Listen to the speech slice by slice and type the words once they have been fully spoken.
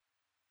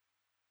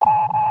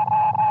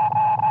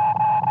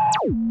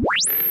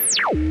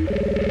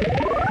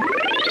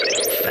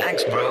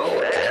Thanks,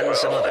 bro, and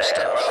some other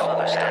stuff. And some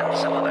other stuff. And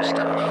some other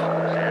stuff.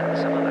 And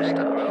some other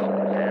stuff.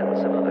 And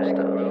some other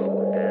stuff.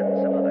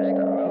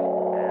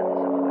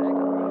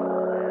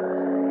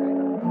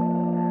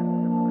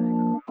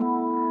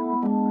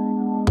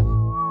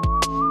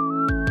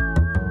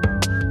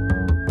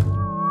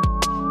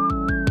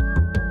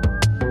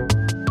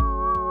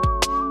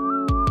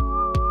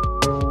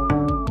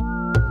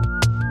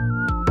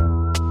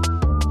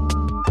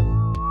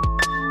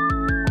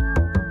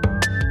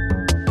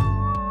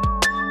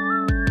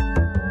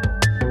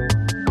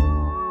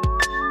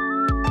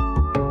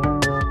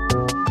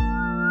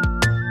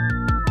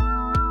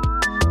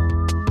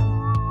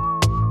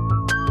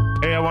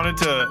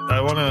 I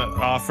want to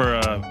offer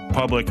a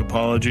public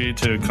apology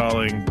to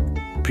calling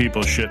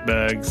people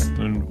shitbags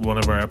in one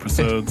of our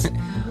episodes.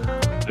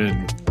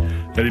 And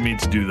I didn't mean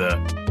to do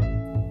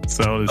that.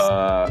 So,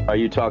 are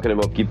you talking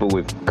about people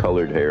with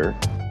colored hair?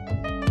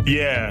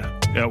 Yeah,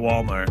 at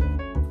Walmart.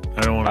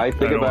 I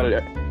think about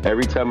it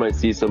every time I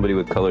see somebody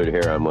with colored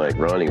hair. I'm like,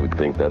 Ronnie would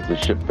think that's a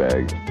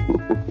shitbag.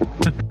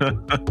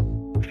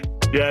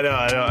 Yeah, no,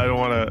 I don't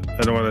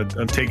want to.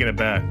 I'm taking it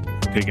back.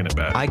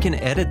 I can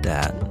edit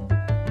that.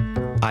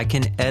 I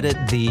can edit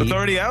It's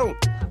already out.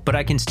 But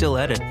I can still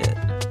edit it.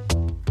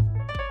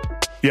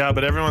 Yeah,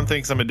 but everyone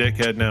thinks I'm a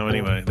dickhead now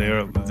anyway. They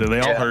all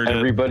heard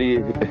everybody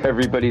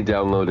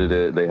downloaded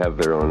it. They have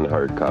their own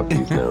hard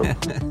copies now.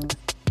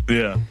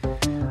 Yeah.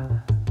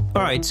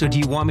 All right, so do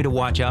you want me to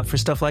watch out for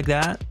stuff like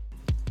that?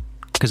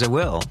 Because I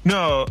will.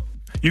 No,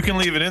 you can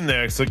leave it in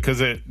there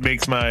because it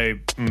makes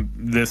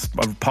this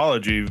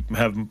apology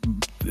have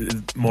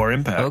more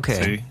impact.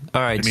 Okay. See?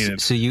 All right. I mean,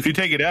 if you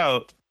take it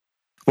out,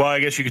 well, I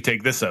guess you could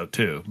take this out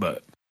too,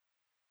 but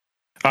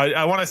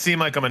I want to seem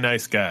like I'm a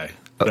nice guy.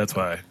 That's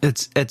why.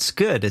 It's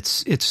good.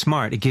 It's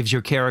smart. It gives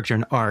your character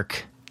an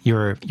arc.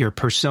 Your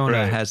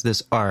persona has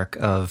this arc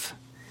of,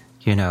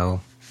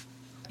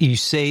 you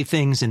say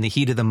things in the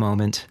heat of the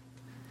moment,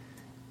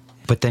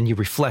 but then you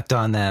reflect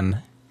on them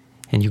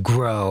and you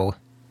grow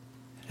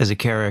as a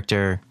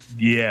character.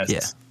 Yes.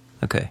 Yeah.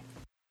 Okay.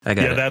 I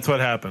got it. Yeah, that's what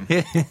happened.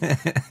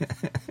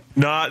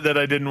 Not that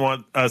I didn't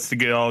want us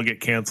to all get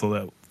canceled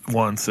at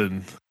once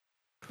and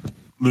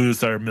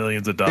lose our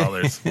millions of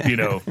dollars,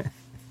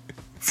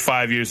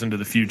 5 years into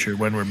the future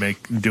when we're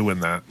doing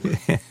that.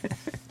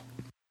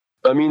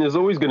 I mean, there's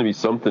always going to be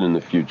something in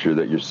the future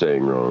that you're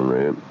saying wrong,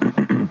 right?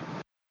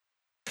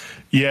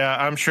 Yeah,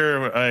 I'm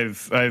sure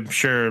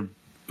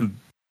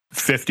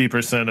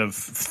 50%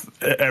 of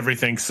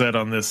everything said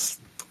on this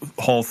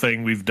whole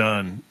thing we've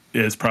done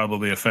is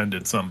probably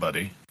offended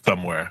somebody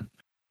somewhere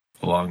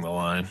along the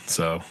line.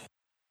 So,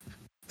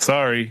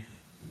 sorry.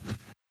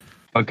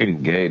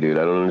 Fucking gay, dude.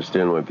 I don't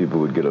understand why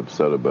people would get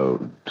upset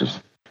about just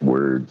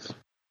words.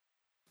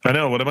 I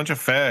know. What a bunch of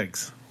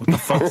fags. What the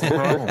fuck's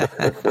wrong?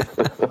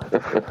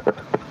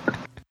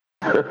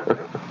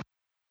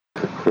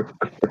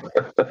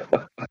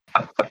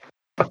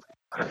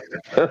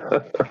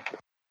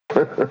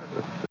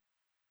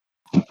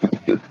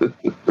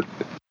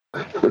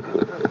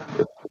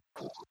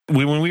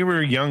 When we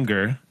were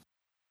younger,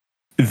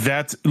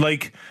 that's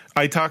like,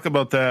 I talk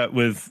about that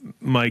with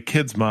my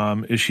kid's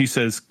mom, is she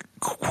says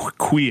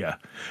queer.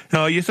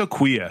 No, you're so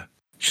queer.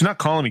 She's not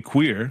calling me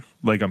queer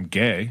like I'm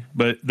gay,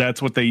 but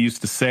that's what they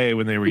used to say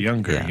when they were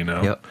younger,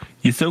 Yep.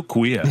 You're so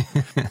queer.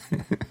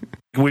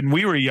 When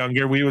we were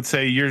younger, we would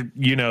say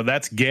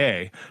that's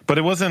gay, but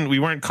we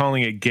weren't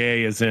calling it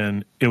gay as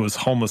in it was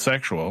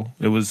homosexual.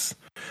 It was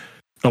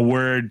a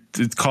word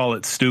to call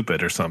it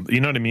stupid or something. You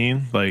know what I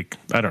mean? Like,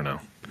 I don't know.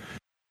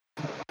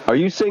 Are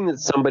you saying that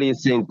somebody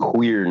is saying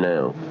queer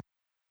now?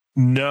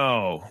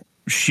 No,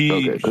 she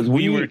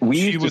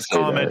was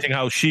commenting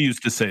how she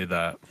used to say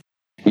that.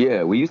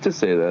 Yeah, we used to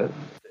say that.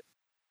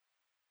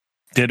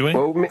 Did we?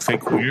 Say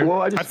queer?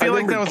 Well, I feel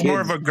like that was more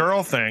of a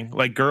girl thing.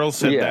 Like girls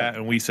said that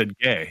and we said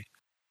gay.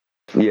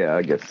 Yeah,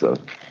 I guess so.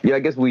 Yeah, I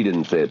guess we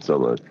didn't say it so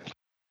much.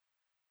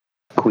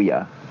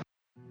 Queer.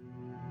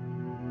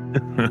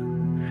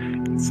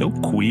 So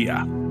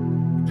queer.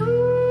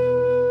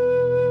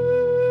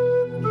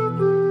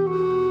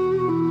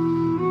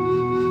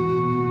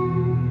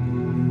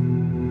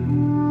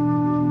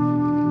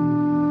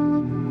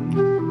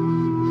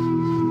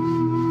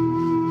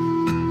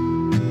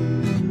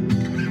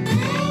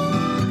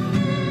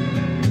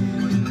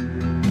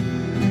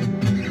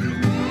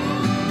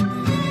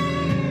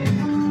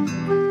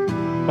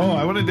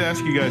 To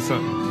ask you guys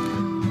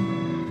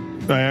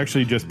something. I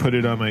actually just put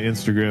it on my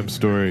Instagram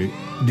story.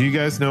 Do you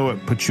guys know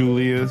what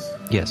patchouli is?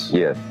 Yes.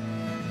 Yeah.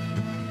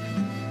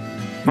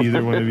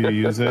 Either one of you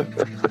use it?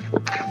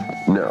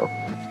 No.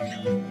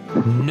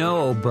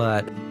 No,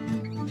 but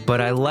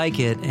I like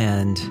it,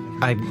 and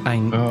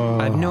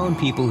I've known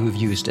people who've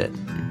used it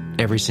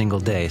every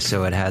single day,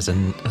 so it has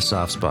a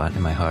soft spot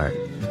in my heart.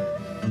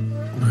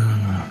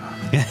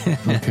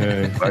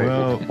 Okay.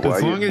 Well,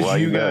 as long as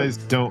you guys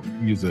don't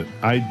use it,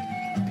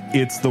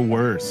 it's the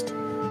worst.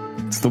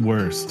 It's the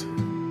worst.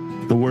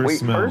 The worst Wait,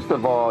 smell. first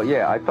of all,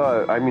 yeah, I've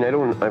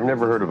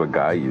never heard of a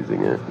guy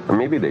using it. Or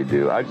maybe they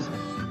do. It's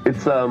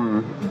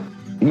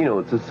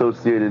it's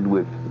associated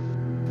with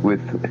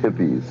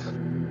hippies.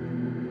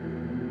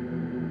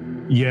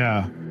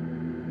 Yeah.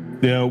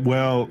 Yeah,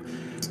 well,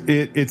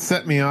 it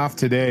set me off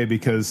today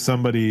because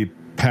somebody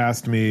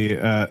passed me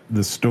at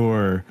the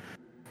store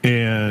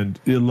and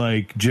it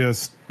like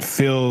just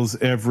fills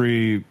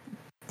every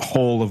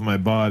hole of my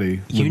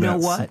body. You know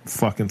what?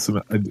 Fucking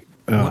smell.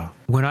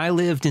 When I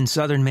lived in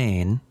southern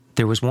Maine,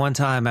 there was one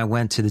time I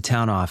went to the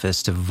town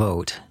office to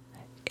vote,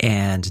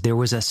 and there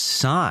was a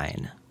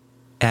sign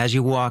as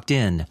you walked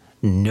in,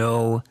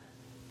 no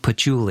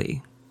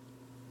patchouli.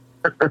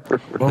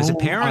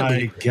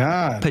 Apparently, my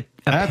God.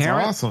 That's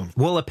awesome.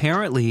 Well,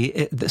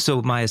 apparently,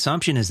 so my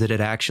assumption is that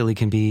it actually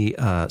can be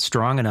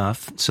strong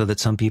enough so that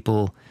some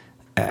people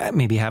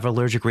maybe have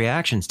allergic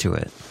reactions to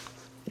it.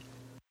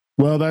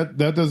 Well, that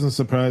doesn't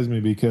surprise me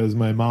because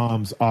my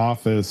mom's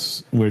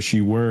office where she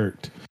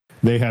worked,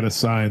 they had a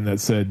sign that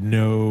said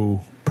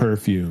no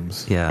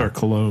perfumes or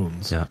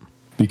colognes. Yeah.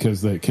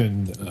 Because they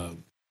can,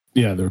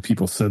 there are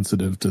people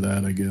sensitive to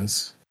that, I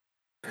guess.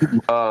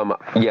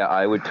 Yeah,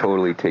 I would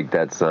totally take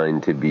that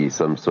sign to be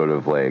some sort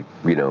of like,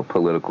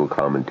 political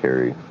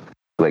commentary,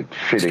 like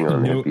shitting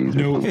on hippies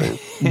or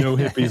something. No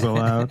hippies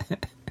allowed.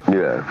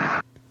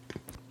 Yeah.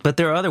 But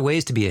there are other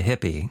ways to be a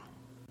hippie.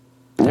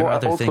 Well,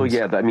 also, things.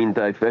 I mean,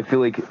 I feel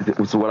like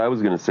so what I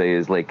was going to say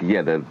is like,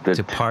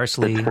 the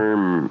parsley, the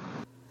term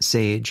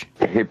sage,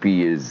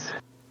 hippie is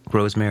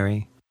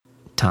rosemary,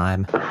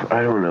 thyme.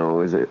 I don't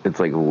know. It's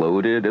like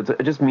loaded.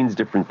 It just means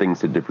different things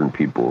to different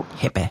people.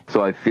 Hippie.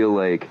 So I feel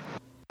like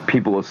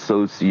people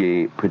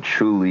associate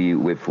patchouli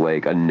with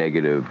like a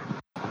negative,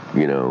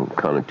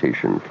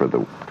 connotation for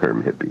the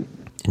term hippie.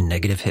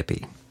 Negative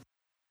hippie.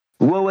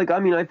 Well, like, I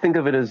mean, I think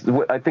of it as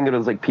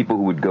like people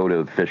who would go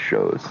to Fish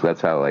shows.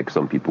 That's how like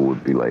some people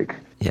would be like,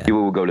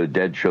 people would go to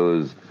Dead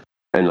shows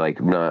and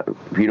like not,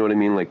 you know what I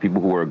mean? Like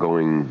people who are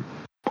going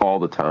all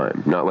the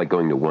time, not like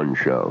going to one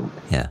show.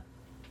 Yeah.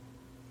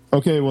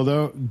 Okay,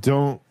 well,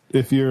 don't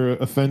if you're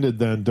offended,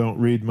 then don't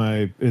read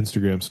my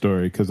Instagram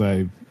story because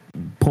I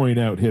point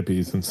out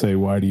hippies and say,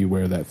 why do you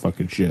wear that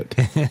fucking shit?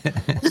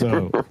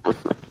 So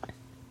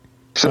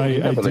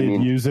I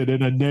did use it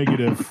in a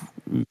negative,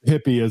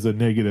 hippie as a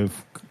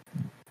negative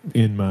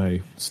in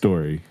my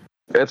story.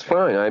 That's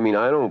fine. I mean,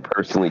 I don't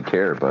personally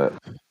care, but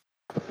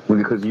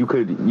because you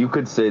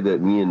could say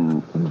that me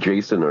and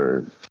Jason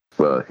are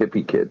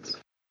hippie kids.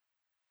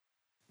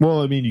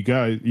 Well, I mean, you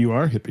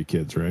are hippie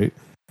kids, right?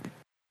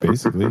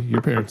 Basically,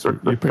 your parents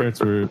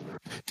were.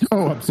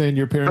 Oh, I'm saying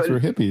your parents were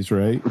hippies,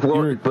 right?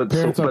 Well, your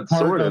parents are part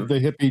sort of the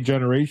hippie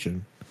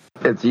generation.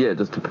 It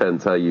just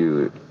depends how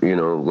you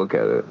look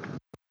at it.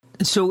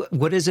 So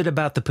what is it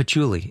about the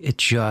patchouli?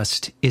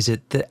 is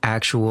it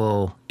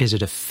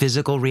a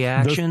physical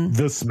reaction?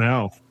 The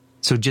smell.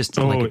 So just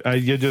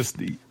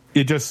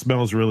it just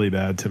smells really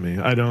bad to me.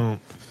 I don't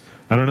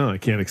know. I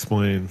can't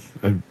explain.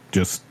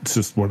 It's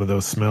just one of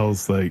those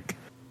smells like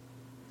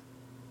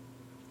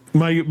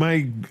my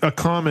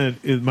comment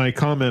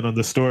on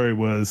the story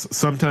was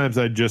sometimes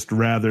I'd just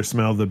rather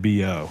smell the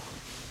BO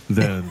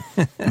than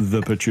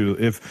the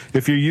patchouli.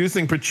 If you're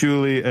using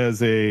patchouli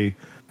as a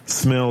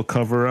smell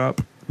cover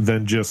up,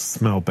 then just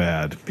smell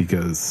bad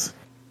because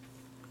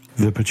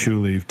the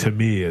patchouli to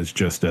me is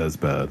just as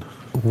bad.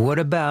 What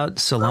about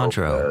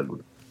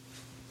cilantro?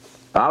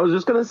 I was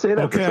just going to say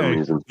that for some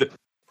reason.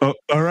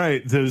 All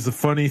right. There's a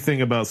funny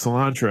thing about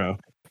cilantro.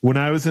 When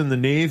I was in the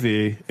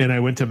Navy and I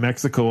went to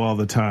Mexico all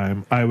the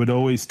time, I would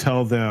always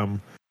tell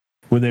them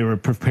when they were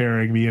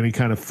preparing me any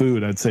kind of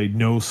food, I'd say,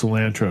 no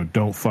cilantro.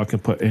 Don't fucking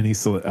put any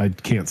cilantro. I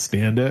can't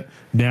stand it.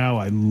 Now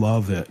I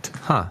love it.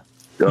 Huh.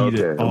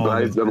 Okay.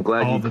 I'm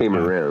glad you came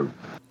around.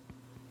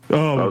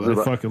 Oh,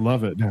 I fucking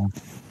love it now.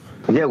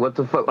 Yeah, what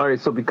the fuck? All right,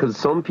 so because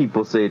some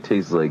people say it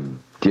tastes like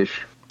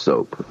dish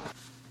soap.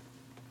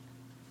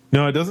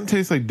 No, it doesn't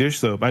taste like dish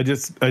soap. I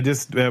just,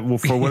 well,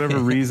 for whatever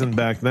reason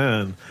back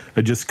then,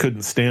 I just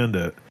couldn't stand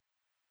it.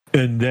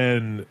 And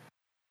then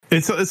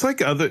it's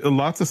like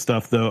lots of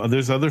stuff though.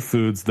 There's other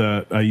foods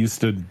that I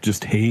used to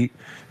just hate,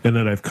 and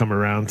that I've come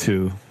around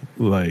to.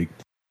 Like,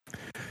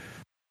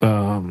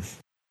 I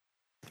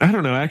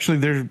don't know.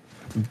 Actually,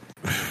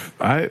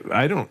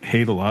 I don't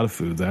hate a lot of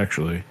foods.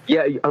 Actually,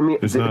 yeah. I mean,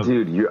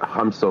 dude,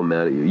 I'm so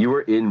mad at you. You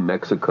were in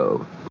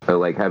Mexico,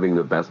 like having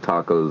the best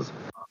tacos.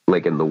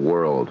 Like in the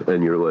world,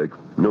 and you're like,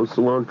 no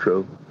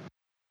cilantro.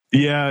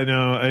 Yeah, I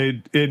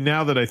know.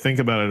 Now that I think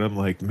about it, I'm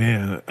like,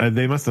 man,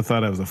 they must have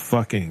thought I was a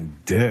fucking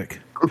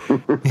dick.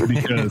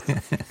 Because,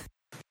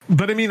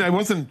 but I mean, I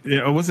wasn't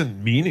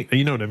meaning.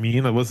 You know what I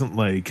mean? I wasn't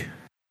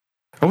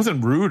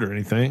rude or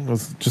anything. I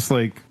was just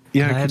like,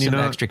 yeah, I have some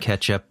extra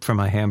ketchup for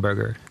my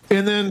hamburger.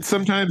 And then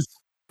sometimes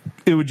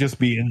it would just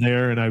be in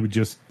there, and I would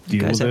just deal with it.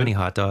 You guys have any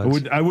hot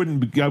dogs? I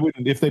wouldn't.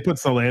 If they put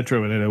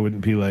cilantro in it, I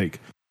wouldn't be like,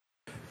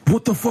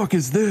 what the fuck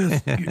is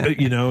this?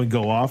 And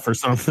go off or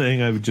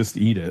something. I would just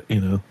eat it,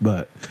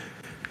 but.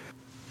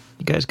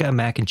 You guys got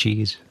mac and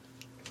cheese.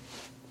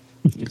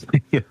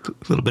 A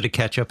little bit of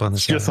ketchup on the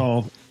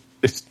side.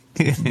 It's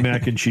It's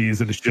mac and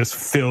cheese, and it's just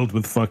filled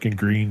with fucking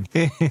green.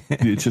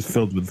 It's just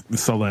filled with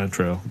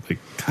cilantro. Like,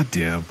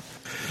 goddamn.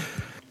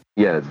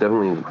 Yeah, it's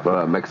definitely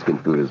Mexican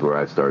food is where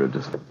I started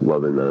just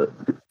loving that.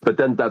 But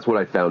then that's what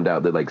I found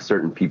out that like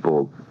certain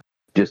people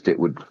there's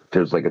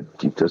like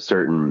a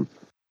certain.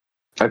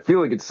 I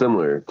feel like it's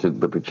similar to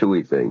the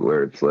patchouli thing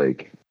where it's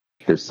like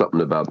there's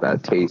something about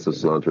that taste of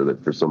cilantro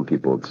that for some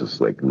people it's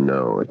just like,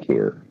 no, I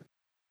can't.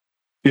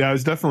 Yeah, I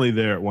was definitely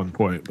there at one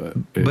point,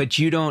 but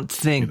you don't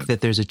think that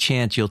there's a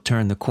chance you'll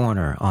turn the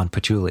corner on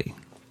patchouli?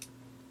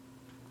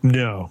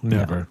 No,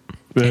 never.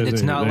 No. And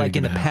it's not like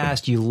in the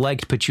past you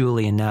liked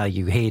patchouli and now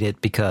you hate it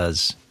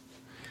because.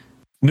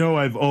 No,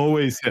 I've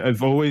always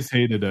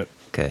hated it.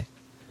 Okay.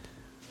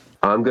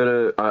 I'm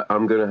gonna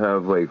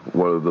have like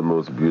one of the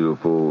most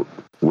beautiful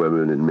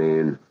women in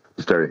Maine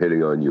start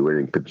hitting on you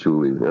wearing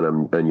patchouli,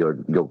 and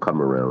you'll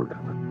come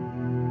around.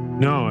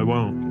 No, I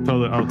won't.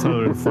 I'll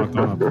tell her to fuck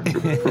off.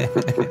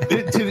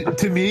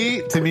 To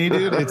me,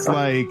 dude, it's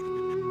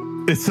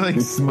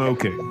like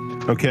smoking.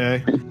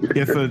 Okay,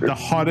 if the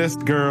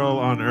hottest girl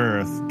on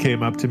earth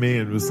came up to me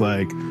and was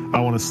like, "I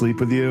want to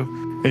sleep with you,"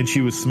 and she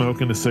was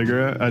smoking a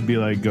cigarette, I'd be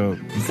like, "Go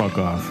fuck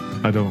off."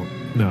 I don't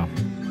know.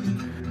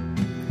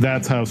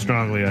 That's how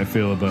strongly I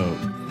feel about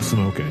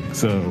smoking.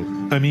 So,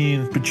 I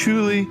mean,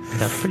 patchouli.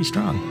 That's pretty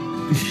strong.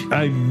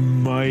 I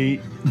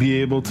might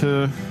be able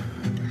to.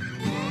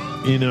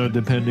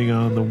 Depending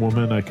on the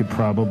woman, I could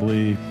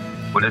probably...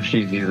 What if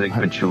she's using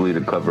patchouli to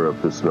cover up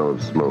the smell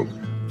of smoke?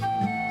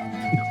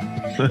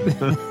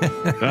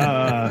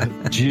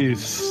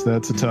 Jeez,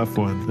 that's a tough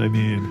one. I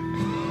mean,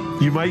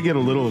 you might get a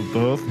little of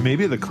both.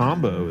 Maybe the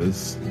combo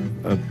is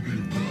a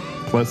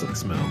pleasant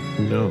smell.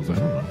 Who knows? I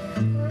don't know.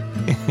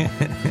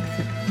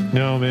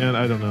 No, man,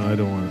 I don't know. I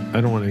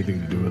don't want anything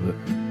to do with it.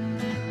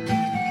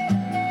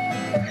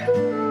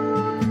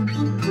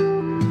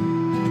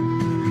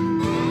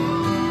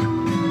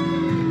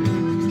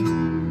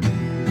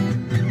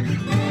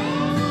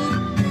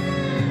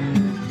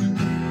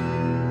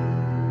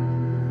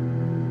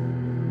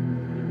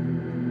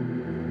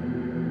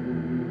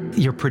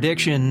 Your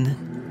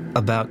prediction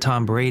about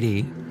Tom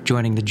Brady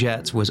joining the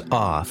Jets was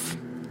off,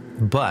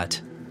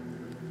 but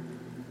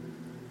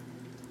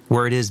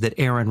word is that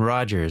Aaron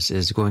Rodgers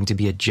is going to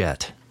be a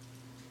Jet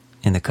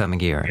in the coming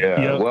year. Yeah,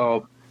 yep.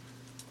 Well,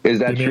 is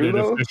that true,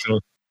 though?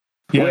 Official.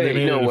 Yeah, Wait, they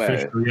made no it way.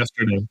 official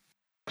yesterday.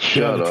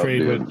 Shut up, the trade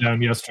dude. went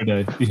down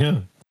yesterday. Yeah.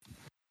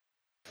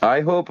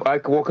 I hope,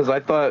 because I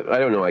thought, I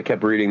don't know, I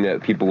kept reading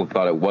that people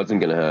thought it wasn't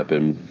going to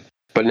happen.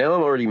 But now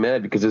I'm already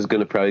mad because there's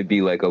going to probably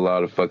be like a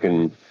lot of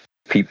fucking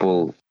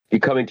people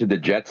coming to the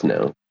Jets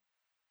now.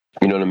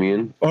 You know what I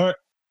mean? All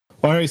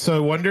right, so I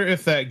wonder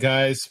if that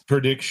guy's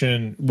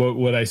prediction,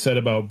 what I said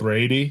about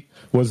Brady,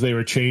 was they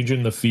were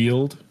changing the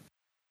field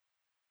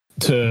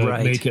to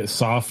make it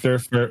softer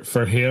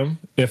for him.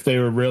 If they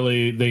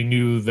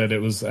knew that it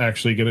was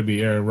actually going to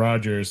be Aaron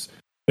Rodgers,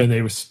 and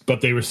they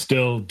were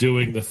still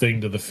doing the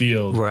thing to the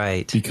field,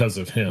 because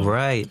of him,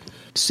 right?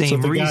 Same so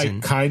the reason.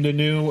 Guy kind of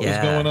knew what was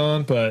going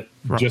on, but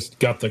just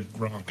got the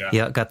wrong guy.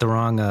 Yeah, got the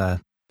wrong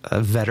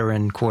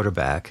veteran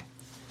quarterback.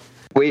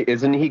 Wait,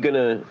 is he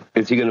gonna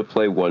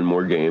play one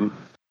more game?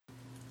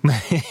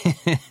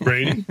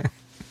 Brady?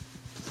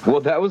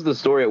 Well, that was the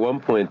story at one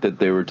point that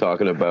they were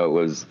talking about,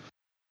 was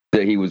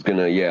that he was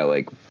gonna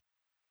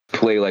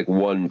play like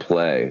one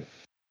play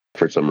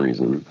for some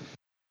reason.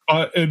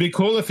 It'd be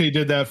cool if he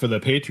did that for the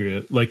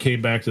Patriots, like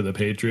came back to the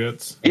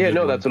Patriots. Yeah,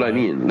 no, that's what I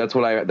mean. That's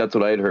what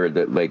I had heard,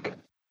 that like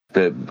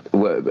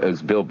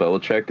as Bill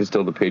Belichick is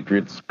still the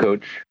Patriots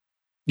coach.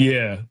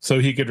 Yeah, so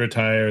he could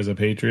retire as a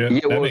Patriot.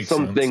 Yeah, well,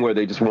 something where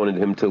they just wanted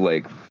him to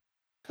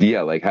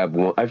have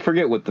one. I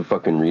forget what the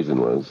fucking reason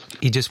was.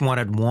 He just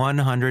wanted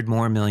 $100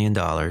 more million.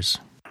 There was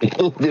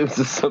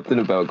just something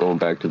about going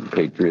back to the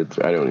Patriots.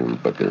 I don't even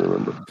fucking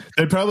remember.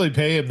 They'd probably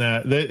pay him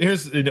that.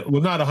 Here's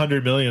not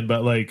 $100 million,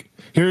 but like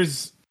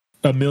here's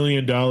 $1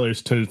 million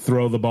to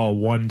throw the ball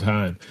one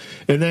time,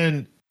 and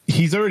then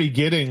he's already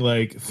getting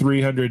like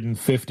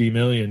 $350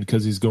 million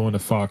because he's going to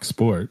Fox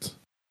Sports.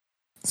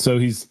 So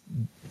he's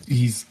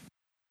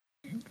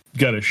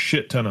got a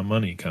shit ton of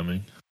money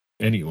coming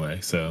anyway.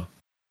 So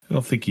I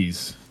don't think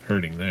he's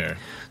hurting there.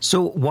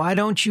 So why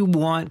don't you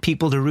want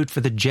people to root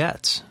for the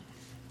Jets?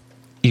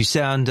 You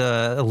sound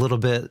a little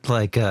bit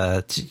like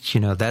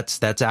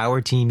that's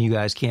our team. You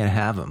guys can't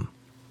have them.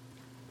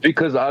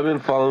 Because I've been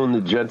following the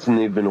Jets and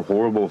they've been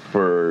horrible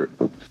for,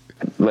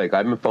 I've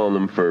been following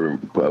them for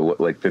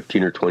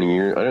 15 or 20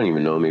 years. I don't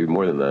even know, maybe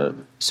more than that.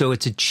 So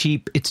it's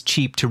cheap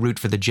to root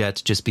for the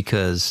Jets just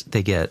because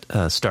they get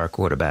a star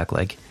quarterback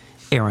like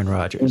Aaron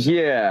Rodgers.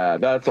 Yeah,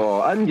 that's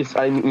all. It's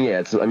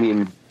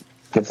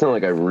not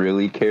like I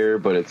really care,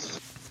 but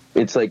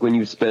it's like when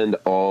you spend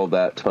all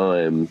that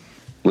time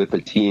with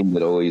a team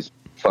that always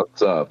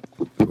fucks up,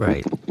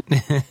 right?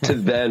 To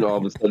then all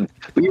of a sudden,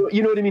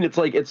 you know what I mean? It's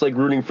like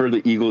rooting for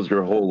the Eagles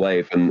your whole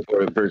life,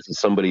 or versus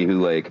somebody who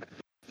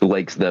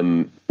likes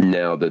them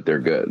now that they're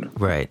good,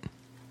 right?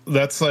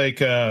 That's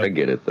like I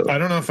get it though. I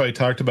don't know if I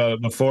talked about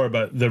it before,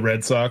 but the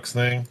Red Sox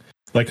thing.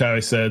 Like how I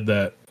said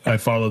that I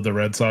followed the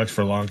Red Sox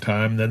for a long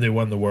time. Then they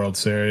won the World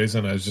Series,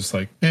 and I was just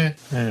like, all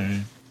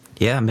right.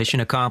 Yeah, mission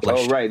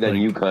accomplished. Oh, right. Then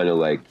you kind of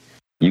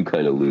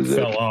lose it.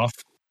 Fell off.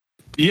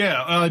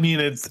 Yeah, I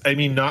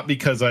mean, not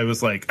because I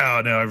was like,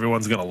 oh no,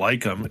 everyone's gonna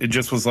like them. It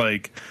just was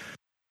like,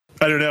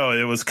 I don't know.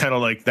 It was kind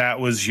of like that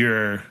was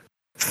your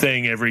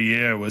thing every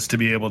year, was to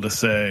be able to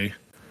say,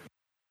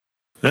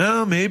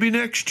 well, maybe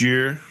next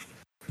year.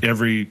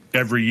 Every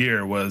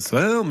year was,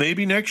 well,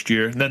 maybe next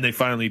year. And then they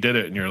finally did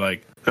it, and you're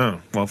like,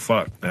 oh, well,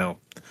 fuck. Now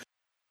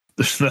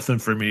there's nothing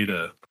for me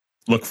to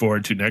look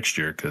forward to next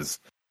year, because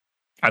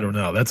I don't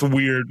know. That's a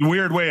weird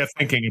way of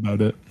thinking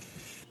about it.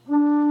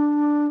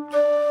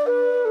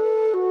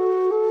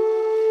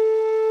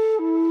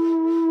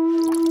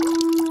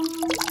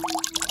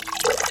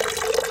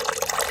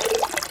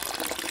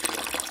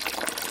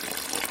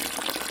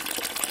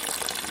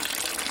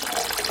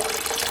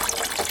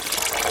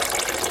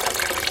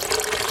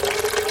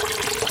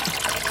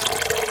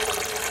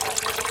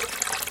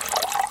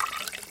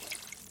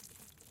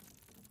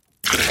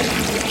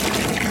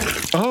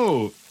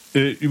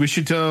 We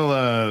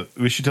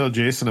should tell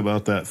Jason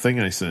about that thing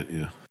I sent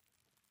you.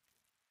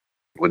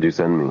 What'd you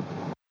send me?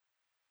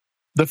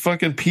 The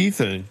fucking pee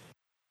thing.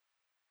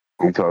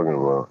 What are you talking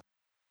about?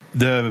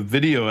 The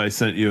video I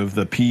sent you of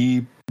the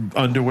pee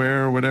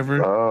underwear or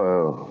whatever.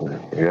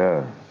 Oh,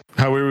 yeah.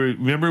 How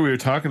remember we were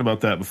talking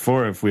about that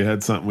before, if we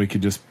had something we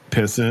could just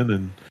piss in,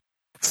 and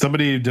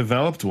somebody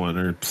developed one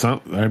or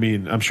something. I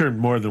mean, I'm sure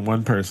more than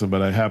one person,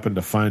 but I happened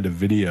to find a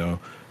video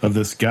of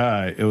this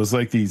guy. It was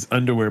like these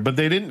underwear, but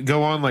they didn't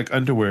go on like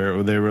underwear,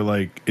 or they were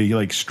like, he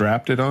like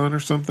strapped it on or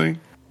something.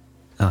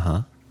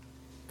 Uh-huh.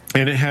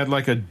 And it had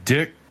like a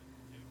dick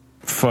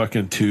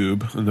fucking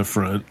tube in the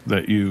front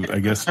that you, I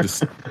guess,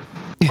 just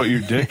put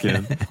your dick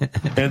in.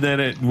 And then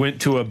it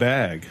went to a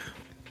bag.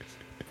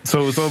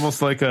 So it was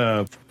almost like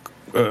a,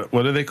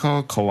 what do they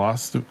call it?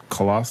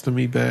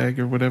 Colostomy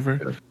bag or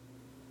whatever?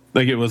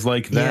 Like it was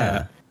like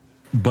that. Yeah.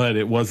 But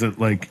it wasn't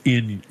like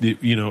in,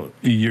 you know,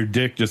 your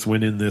dick just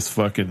went in this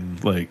fucking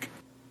like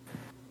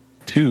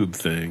tube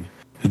thing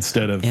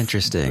instead of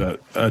interesting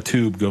a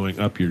tube going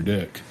up your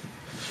dick.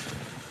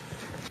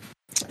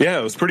 Yeah,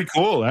 it was pretty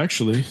cool,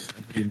 actually.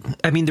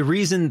 I mean, the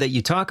reason that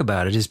you talk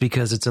about it is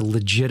because it's a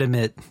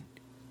legitimate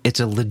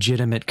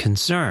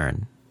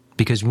concern.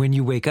 Because when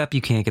you wake up,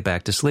 you can't get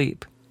back to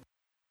sleep.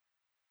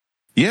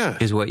 Yeah,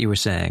 is what you were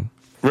saying,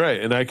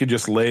 right? And I could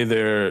just lay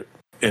there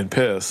and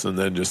piss, and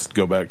then just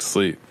go back to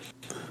sleep.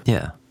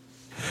 Yeah.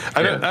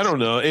 I don't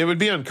know. It would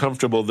be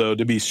uncomfortable though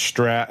to be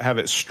have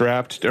it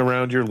strapped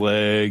around your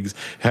legs,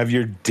 have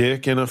your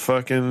dick in a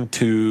fucking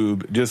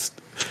tube.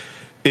 Just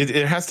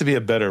it has to be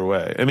a better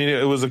way. I mean,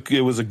 it was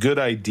a good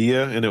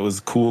idea and it was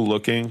cool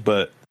looking,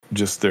 but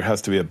just there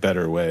has to be a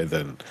better way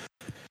than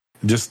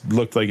just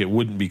looked like it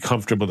wouldn't be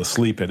comfortable to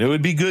sleep in. It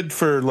would be good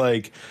for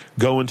like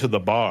going to the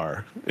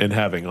bar and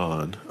having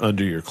on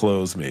under your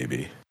clothes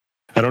maybe.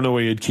 I don't know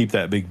where you'd keep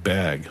that big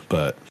bag,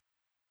 but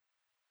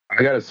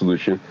I got a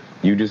solution.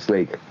 You just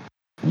like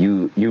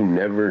you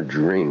never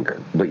drink,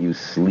 but you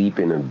sleep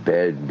in a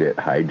bed that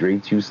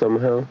hydrates you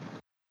somehow.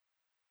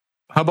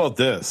 How about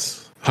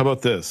this?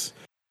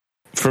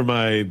 For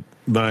my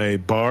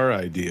bar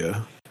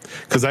idea,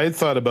 because I had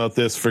thought about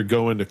this for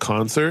going to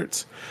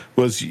concerts,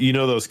 was, you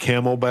know, those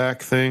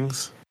Camelback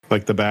things,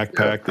 like the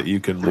backpack that you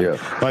can. Yeah.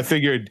 I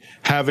figured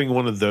having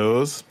one of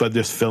those, but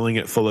just filling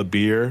it full of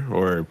beer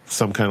or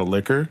some kind of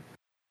liquor,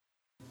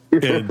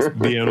 and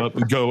being able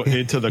to go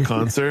into the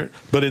concert.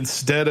 But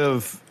instead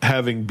of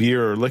having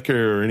beer or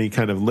liquor or any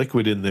kind of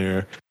liquid in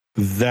there,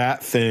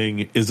 that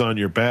thing is on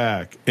your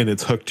back and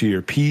it's hooked to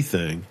your pee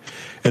thing.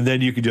 And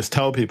then you can just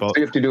tell people. So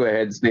you have to do a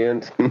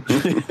headstand.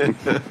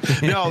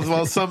 No,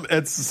 well,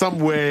 some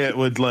way it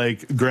would,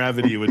 like,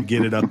 gravity would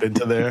get it up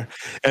into there,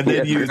 and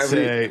then you would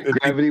say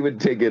gravity would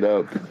take it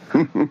up.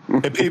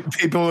 And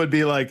people would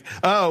be like,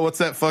 "Oh, what's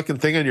that fucking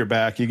thing on your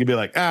back?" You could be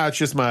like, "Ah, it's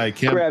just my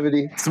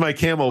gravity. It's my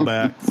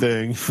Camelback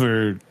thing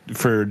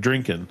for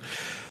drinking."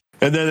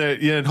 And then,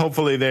 and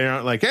hopefully they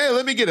aren't like, "Hey,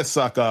 let me get a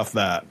suck off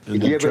that."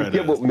 But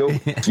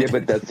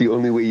that's the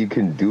only way you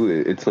can do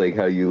it. It's like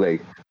how you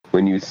like.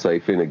 When you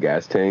siphon a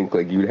gas tank,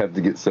 like you'd have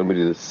to get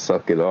somebody to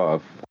suck it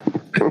off,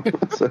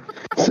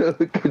 so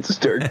it could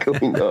start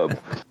going up.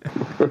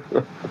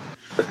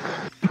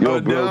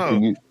 Yo, bro,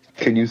 no.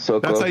 Can you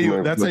suck off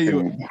my? That's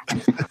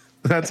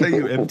how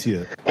you empty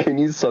it. Can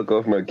you suck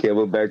off my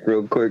Camelback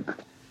real quick?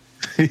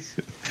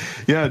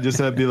 Yeah, just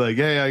have to be like,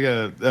 hey, I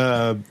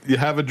got you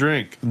have a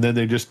drink, and then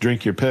they just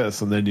drink your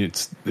piss, and then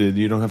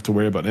you don't have to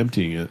worry about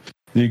emptying it.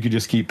 You could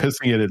just keep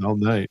pissing it in all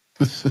night.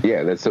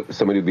 Yeah, that's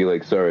somebody would be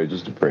like, sorry,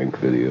 just a prank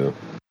video.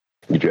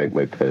 You drank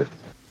my piss.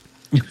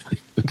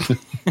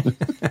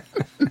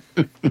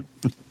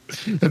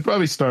 It'd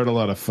probably start a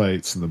lot of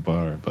fights in the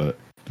bar, but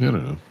I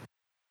don't know.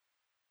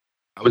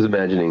 I was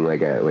imagining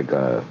like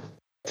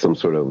some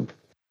sort of,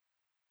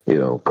 you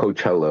know,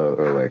 Coachella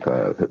or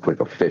like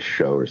a fish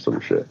show or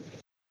some shit.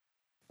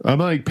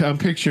 I'm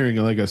picturing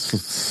like a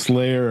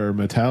Slayer or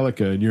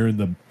Metallica, and you're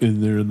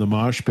in the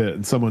mosh pit,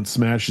 and someone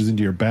smashes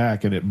into your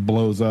back, and it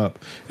blows up.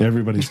 And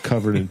everybody's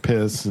covered in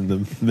piss in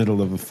the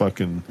middle of a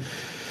fucking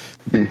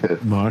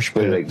mosh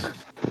pit. Wait,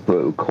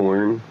 like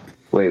Korn.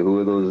 Wait, who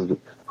are those?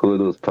 Who are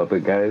those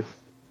puppet guys?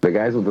 The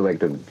guys with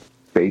the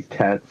face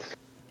tats.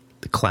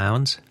 The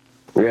clowns.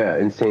 Yeah,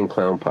 Insane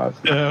Clown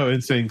Posse. Oh,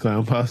 Insane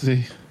Clown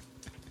Posse.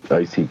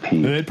 ICP.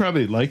 And they'd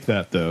probably like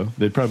that, though.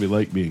 They'd probably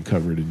like being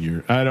covered in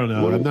your... I don't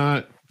know. I'm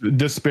not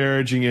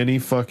disparaging any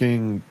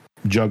fucking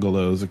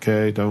juggalos,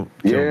 okay? Don't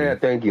Yeah,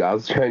 thank you. I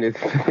was trying to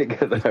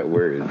think of that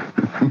word.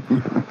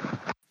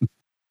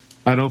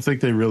 I don't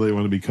think they really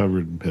want to be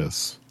covered in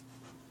piss.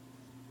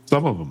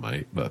 Some of them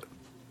might, but...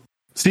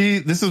 See,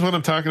 this is what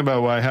I'm talking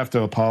about, why I have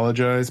to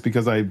apologize,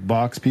 because I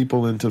box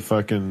people into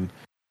fucking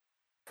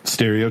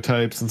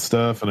stereotypes and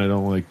stuff, and I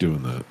don't like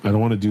doing that. I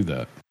don't want to do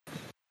that.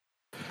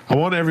 I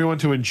want everyone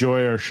to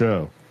enjoy our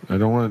show. I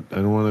don't want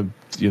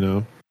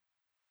to,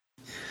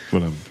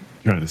 what I'm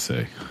trying to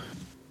say.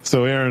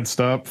 So, Aaron,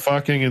 stop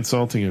fucking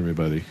insulting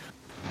everybody.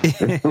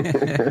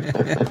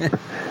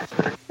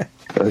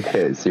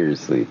 Okay,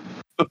 seriously.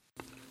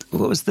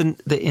 What was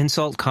the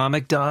insult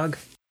comic dog?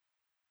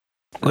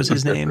 What was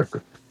his name?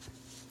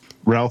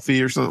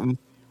 Ralphie or something?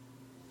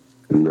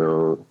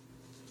 No.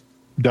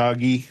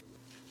 Doggy?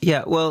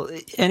 Yeah, well,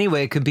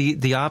 anyway, it could be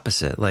the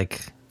opposite,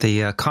 like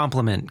the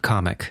compliment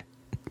comic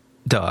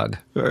dog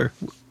or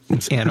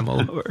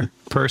animal or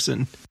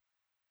person.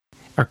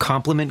 Are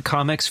compliment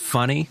comics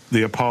funny?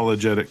 The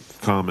apologetic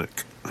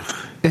comic.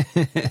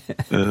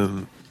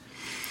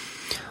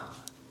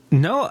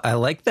 No, I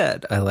like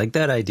that. I like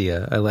that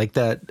idea. I like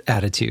that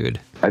attitude.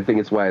 I think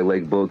it's why I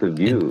like both of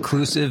you.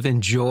 Inclusive,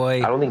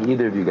 enjoy. I don't think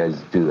either of you guys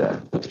do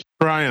that.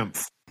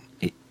 Triumph.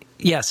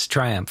 Yes,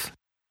 triumph.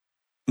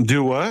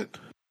 Do what?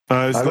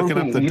 I was looking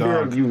up the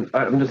dog.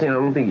 I'm just saying, I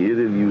don't think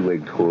either of you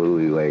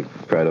totally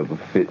try to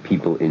fit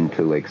people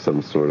into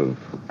some sort of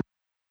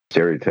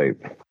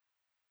stereotype.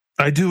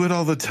 I do it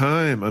all the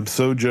time. I'm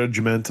so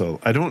judgmental.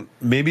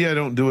 Maybe I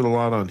don't do it a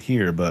lot on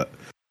here, but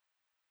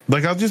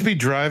I'll just be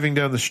driving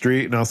down the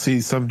street and I'll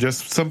see some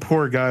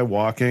poor guy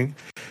walking.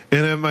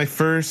 And then my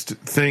first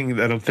thing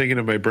that I'm thinking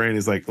in my brain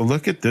is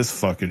look at this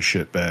fucking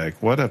shitbag.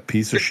 What a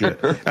piece of shit.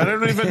 I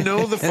don't even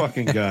know the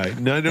fucking guy.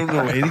 I don't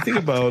know anything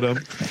about him.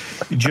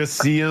 You just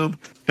see him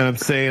and I'm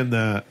saying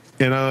that.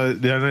 And I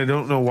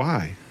don't know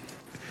why.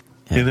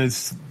 And I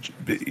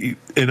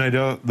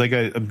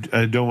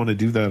don't want to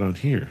do that on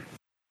here.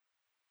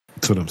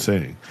 That's what I'm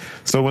saying.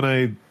 So when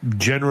I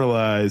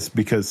generalize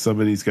because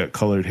somebody's got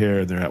colored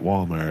hair and they're at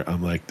Walmart,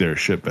 I'm like, they're a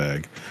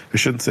shitbag. I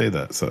shouldn't say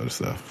that sort of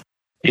stuff.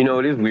 It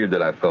is weird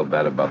that I felt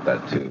bad about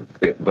that too.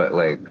 But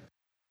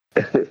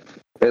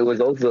it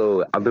was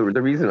also the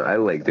reason I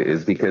liked it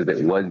is because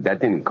that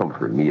didn't come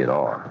from me at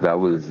all. That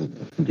was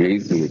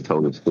Jason would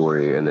tell the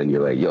story, and then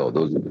you're like, "Yo,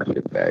 those are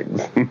shitbags,"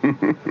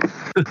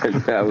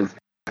 and that was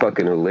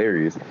fucking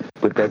hilarious.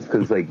 But that's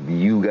because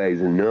you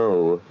guys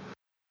know.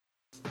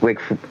 I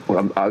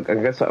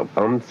guess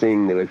I'm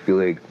saying that I feel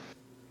like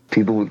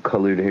people with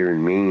colored hair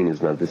in Maine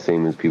is not the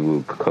same as people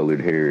with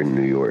colored hair in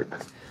New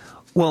York.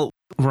 Well,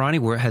 Ronnie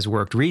has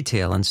worked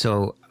retail, and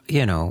so,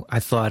 I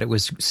thought it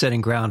was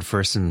setting ground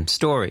for some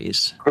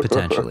stories,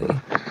 potentially.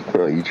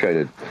 Oh, you try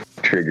to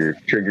trigger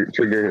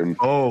him.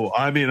 Oh,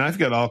 I've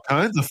got all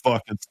kinds of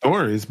fucking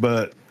stories,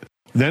 but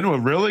then we're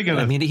really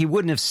going to... he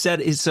wouldn't have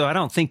said it, so I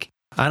don't think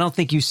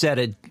you said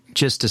it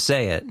just to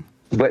say it.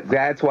 But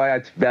that's why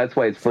it's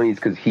funny, is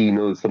because he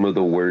knows some of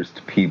the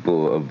worst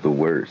people of the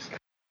worst.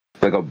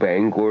 Like a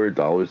Bangor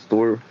dollar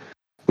store,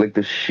 the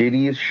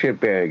shittiest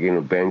shitbag in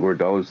a Bangor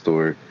dollar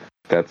store.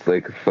 That's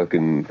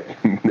fucking.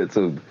 That's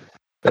a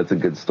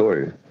good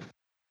story.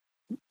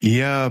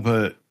 Yeah,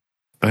 but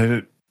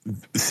I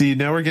see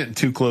now we're getting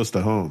too close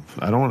to home.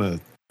 I don't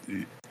want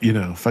to.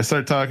 If I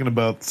start talking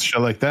about shit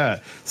like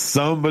that,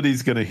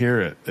 somebody's gonna hear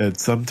it at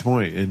some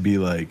point and be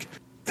like,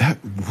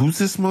 who's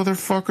this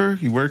motherfucker?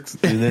 He works,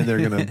 and then they're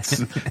gonna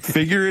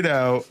figure it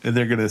out, and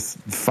they're gonna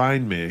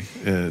find me,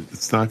 and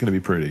it's not gonna be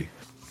pretty.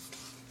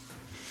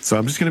 So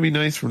I'm just gonna be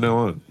nice from now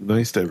on,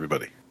 nice to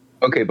everybody.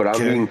 Okay, but I'm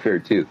being fair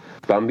too.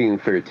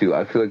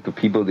 I feel like the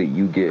people that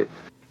you get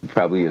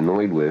probably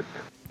annoyed with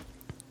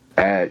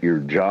at your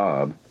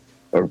job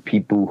are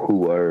people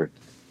who are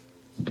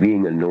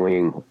being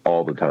annoying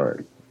all the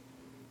time.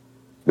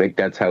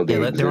 That's how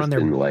they exist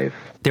in life.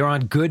 They're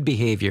on good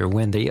behavior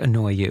when they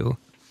annoy you.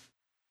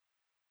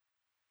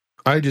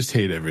 I just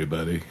hate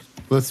everybody.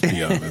 Let's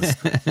be honest.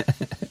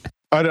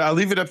 I'll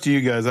leave it up to you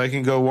guys. I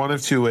can go one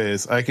of two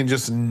ways. I can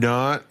just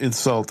not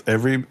insult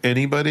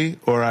anybody,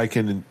 or I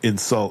can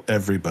insult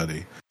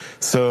everybody.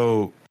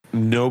 So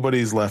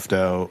nobody's left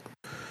out,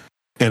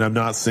 and I'm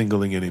not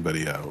singling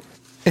anybody out.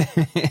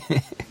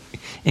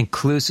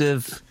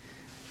 Inclusive.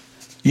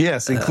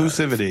 Yes,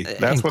 inclusivity.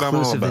 That's what I'm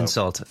all about. Inclusive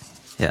insult.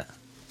 Yeah.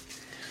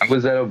 I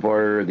was at a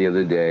bar the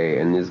other day,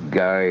 and this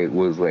guy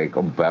was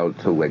about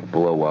to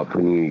blow up,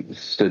 and he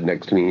stood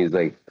next to me. He's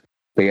like,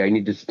 "Hey, I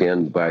need to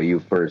stand by you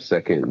for a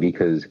second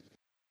because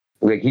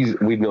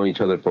we've known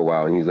each other for a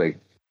while." And he's like,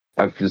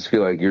 I just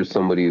feel like you're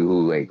somebody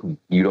who like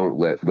you don't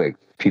let like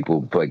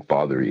people like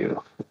bother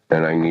you,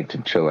 and I need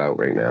to chill out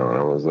right now. And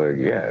I was like,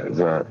 yeah, it's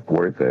not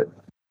worth it.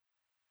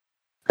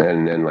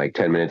 And then like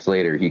 10 minutes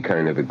later, he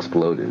kind of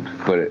exploded.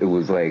 But it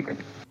was like,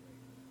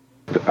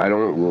 I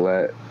don't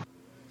let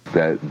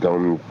that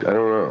dumb. I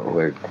don't know.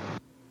 Like,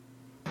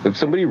 if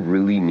somebody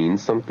really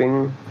means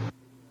something,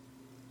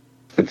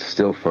 it's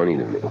still funny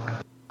to me.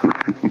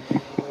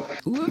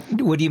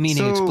 What do you mean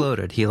he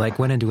exploded? He like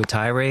went into a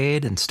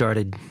tirade and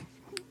started.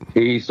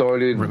 He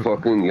started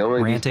fucking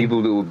yelling at these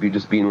people that would be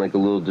just being like a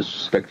little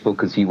disrespectful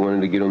because he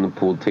wanted to get on the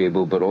pool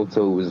table, but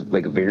also it was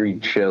like very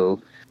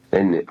chill,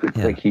 and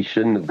like he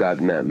shouldn't have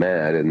gotten that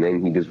mad, and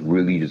then he just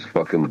really just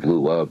fucking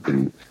blew up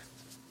and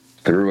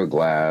threw a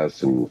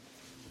glass and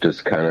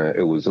just kind of,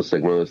 it was just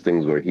like one of those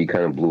things where he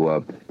kind of blew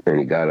up and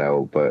he got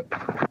out, but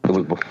it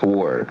was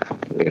before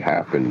it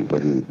happened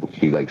when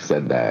he like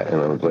said that,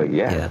 and I was like,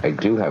 yeah. I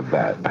do have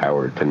that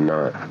power to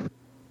not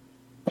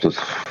just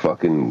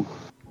fucking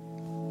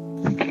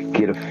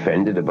get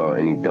offended about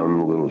any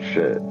dumb little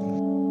shit.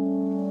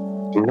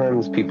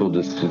 Sometimes people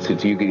just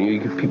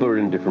people are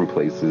in different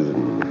places,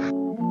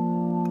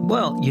 and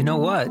well, you know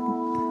what?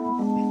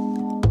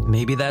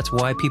 Maybe that's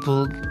why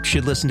people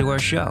should listen to our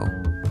show.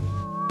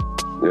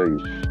 Yeah,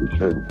 you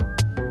should.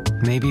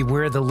 Maybe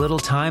we're the little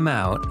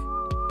timeout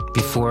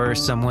before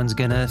someone's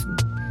gonna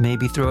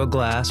maybe throw a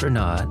glass or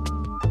not.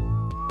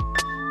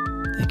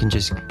 They can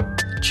just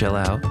chill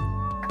out.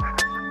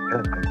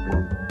 Yeah,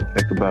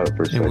 think about it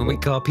for a second. And when we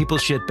call people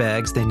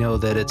shitbags, they know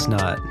that it's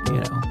not,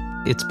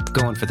 it's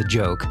going for the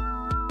joke.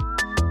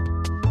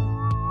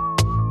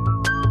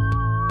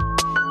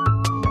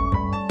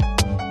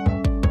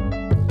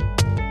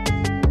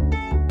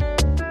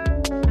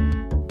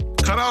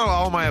 Cut out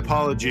all my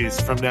apologies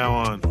from now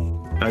on.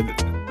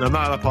 I'm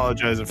not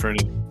apologizing for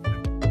anything.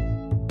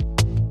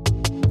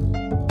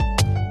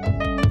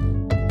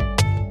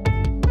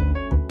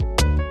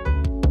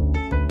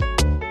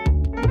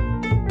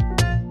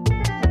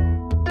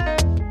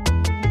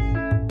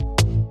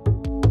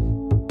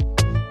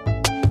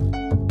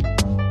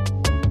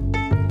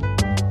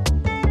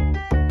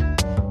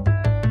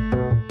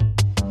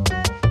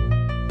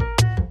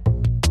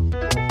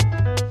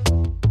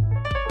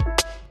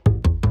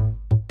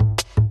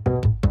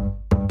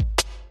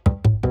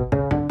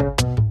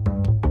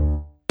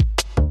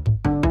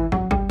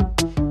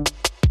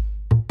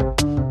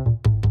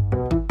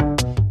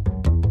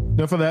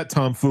 Enough of that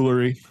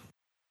tomfoolery.